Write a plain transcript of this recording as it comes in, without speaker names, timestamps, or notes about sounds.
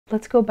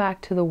Let's go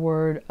back to the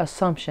word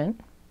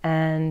assumption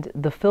and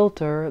the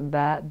filter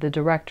that the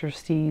director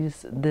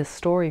sees this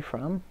story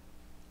from.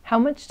 How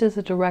much does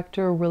a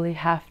director really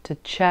have to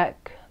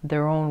check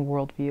their own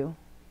worldview?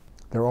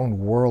 Their own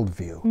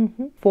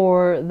worldview.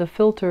 For the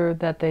filter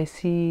that they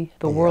see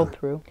the world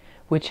through,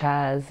 which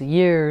has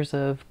years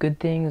of good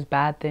things,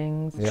 bad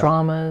things,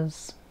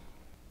 traumas,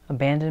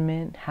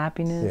 abandonment,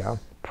 happiness,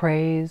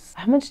 praise.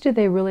 How much do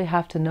they really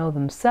have to know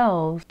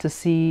themselves to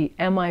see,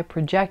 am I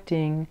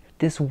projecting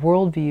this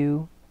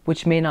worldview,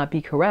 which may not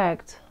be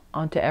correct,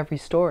 onto every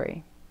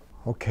story?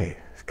 Okay,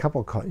 a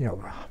couple,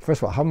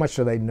 first of all, how much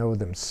do they know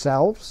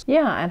themselves?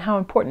 Yeah, and how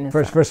important is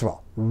that? First of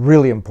all,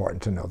 really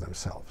important to know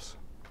themselves.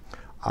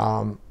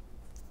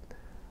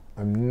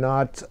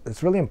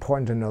 It's really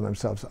important to know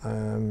themselves.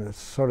 I'm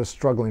sort of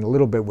struggling a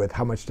little bit with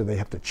how much do they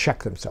have to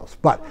check themselves.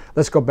 But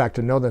let's go back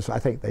to know themselves.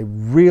 I think they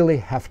really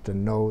have to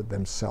know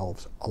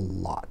themselves a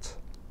lot.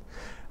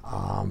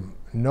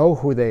 Know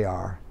who they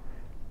are.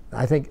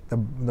 I think the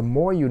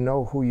more you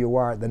know who you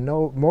are, the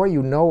more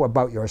you know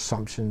about your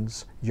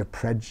assumptions, your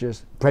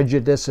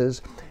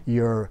prejudices,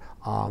 your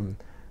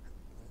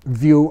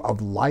view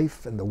of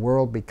life and the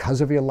world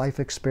because of your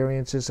life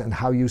experiences and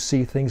how you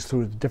see things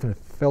through different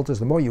filters.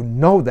 The more you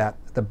know that,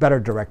 the better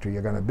director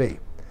you're going to be.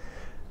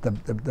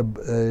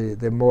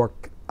 The more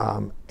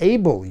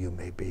able you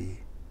may be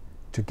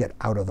to get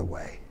out of the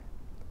way.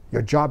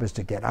 Your job is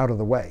to get out of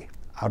the way,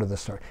 out of the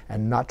story,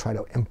 and not try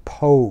to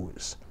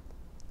impose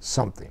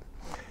something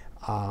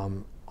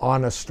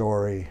on a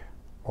story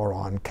or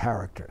on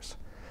characters.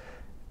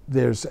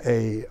 There's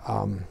a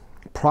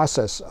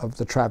process of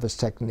the Travis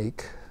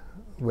technique,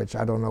 which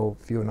I don't know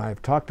if you and I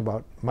have talked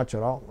about much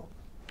at all,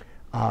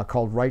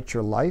 called Write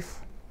Your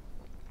Life,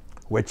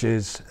 which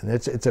is, and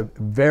it's a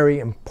very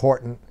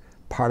important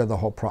part of the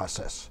whole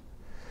process,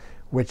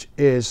 which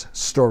is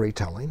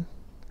storytelling.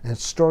 And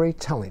it's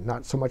storytelling,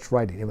 not so much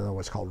writing, even though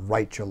it's called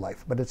Write Your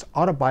Life, but it's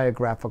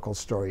autobiographical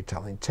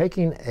storytelling,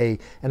 taking an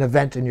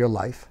event in your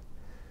life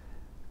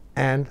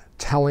and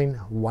telling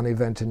one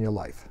event in your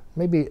life.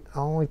 Maybe it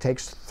only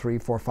takes 3,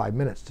 4, 5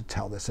 minutes to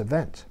tell this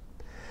event.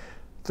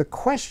 The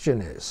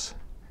question is,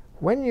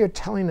 when you're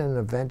telling an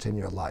event in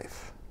your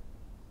life,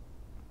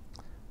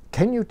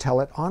 can you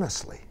tell it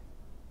honestly?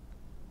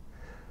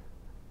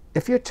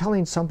 If you're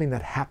telling something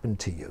that happened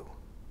to you,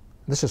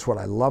 this is what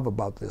I love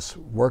about this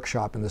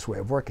workshop and this way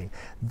of working,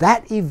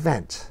 that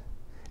event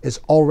is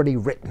already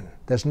written.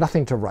 There's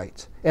nothing to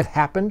write. It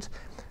happened,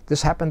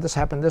 this happened, this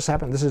happened, this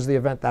happened, this is the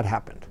event that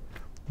happened.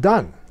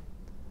 Done.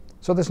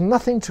 So there's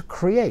nothing to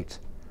create.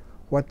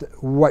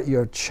 What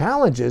your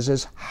challenge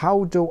is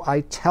how do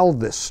I tell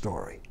this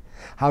story?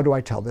 How do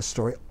I tell this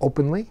story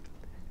openly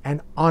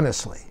and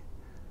honestly?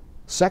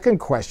 Second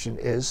question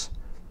is,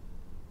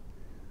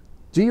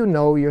 do you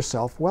know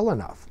yourself well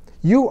enough?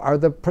 You are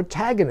the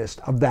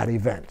protagonist of that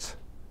event.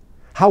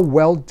 How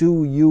well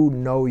do you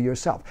know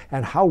yourself?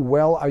 And how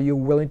well are you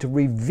willing to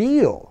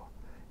reveal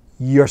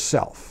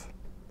yourself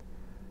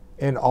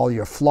in all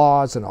your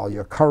flaws and all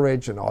your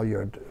courage and all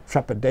your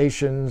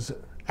trepidations,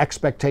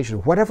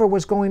 expectations, whatever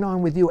was going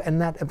on with you in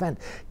that event?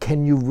 Do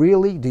you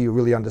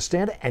really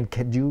understand it? And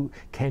can you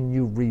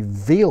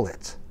reveal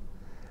it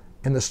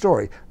in the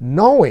story,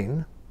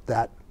 knowing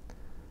that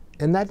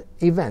in that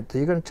event that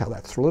you're going to tell,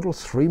 that little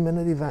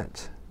 3-minute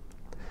event,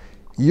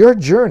 your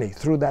journey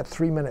through that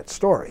 3-minute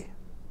story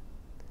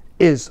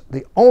is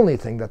the only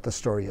thing that the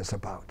story is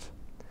about.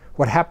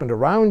 What happened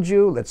around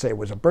you, let's say it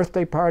was a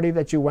birthday party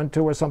that you went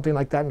to or something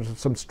like that, and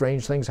some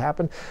strange things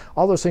happened,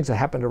 all those things that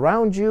happened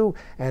around you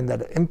and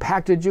that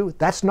impacted you,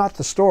 that's not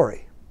the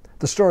story.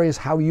 The story is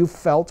how you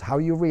felt, how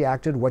you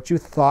reacted, what you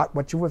thought,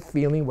 what you were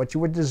feeling, what you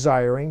were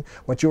desiring,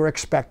 what you were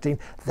expecting.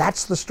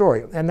 That's the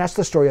story, and that's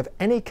the story of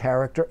any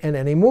character in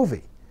any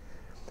movie.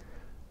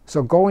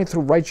 So going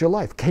through Write Your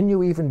Life, can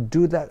you even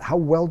do that? How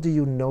well do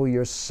you know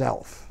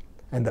yourself?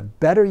 And the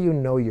better you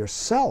know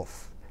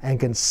yourself and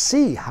can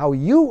see how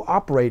you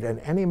operate in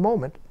any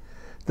moment,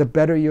 the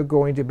better you're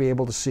going to be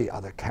able to see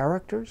other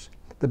characters,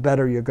 the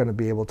better you're going to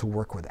be able to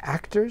work with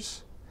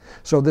actors.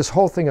 So this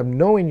whole thing of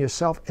knowing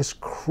yourself is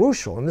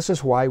crucial, and this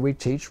is why we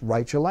teach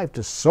Write Your Life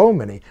to so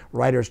many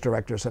writers,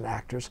 directors, and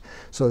actors,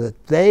 so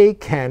that they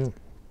can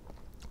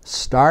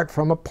start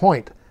from a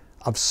point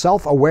of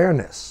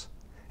self-awareness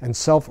and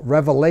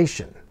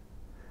self-revelation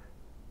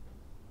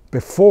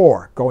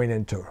before going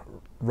into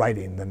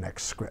writing the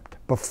next script,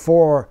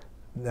 before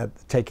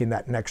taking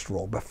that next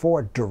role,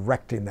 before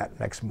directing that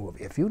next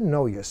movie. If you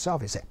know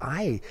yourself, you say,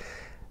 I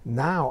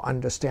now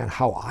understand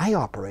how I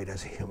operate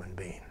as a human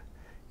being.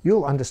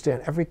 You'll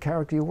understand every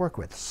character you work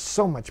with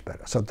so much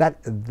better. So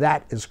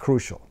that is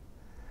crucial.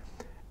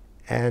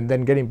 And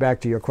then getting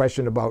back to your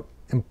question about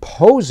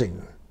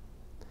imposing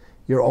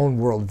your own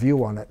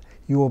worldview on it,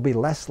 you will be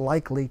less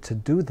likely to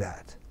do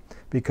that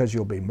because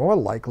you'll be more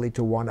likely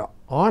to want to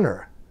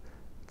honor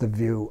the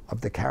view of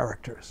the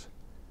characters.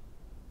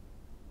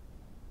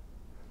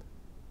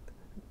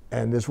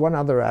 And there's one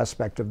other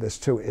aspect of this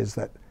too, is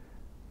that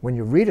when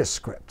you read a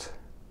script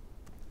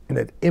and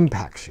it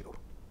impacts you,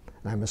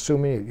 And I'm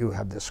assuming you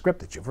have this script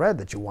that you've read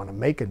that you want to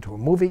make into a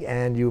movie,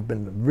 and you've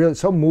been really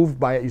so moved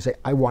by it, you say,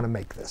 I want to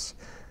make this.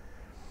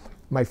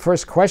 My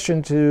first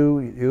question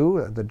to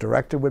you, the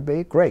director, would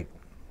be, great.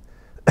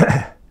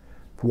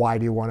 Why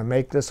do you want to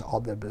make this? All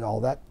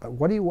that. But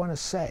what do you want to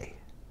say?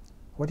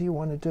 What do you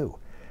want to do?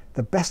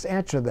 The best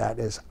answer to that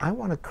is, I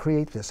want to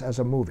create this as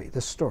a movie,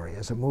 this story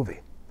as a movie,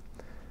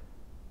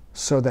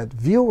 so that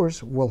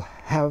viewers will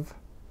have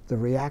the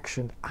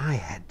reaction I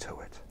had to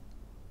it.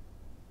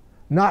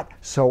 Not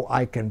so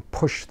I can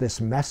push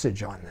this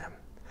message on them.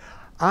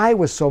 I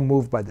was so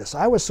moved by this.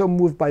 I was so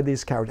moved by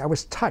these characters. I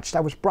was touched. I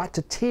was brought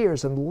to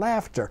tears and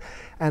laughter.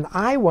 And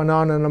I went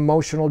on an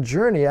emotional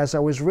journey as I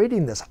was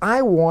reading this.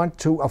 I want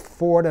to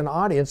afford an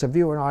audience, a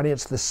viewer, an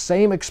audience, the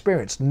same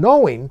experience,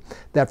 knowing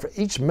that for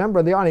each member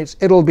of the audience,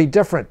 it'll be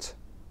different.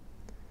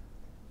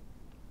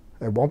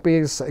 It won't be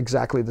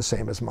exactly the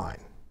same as mine.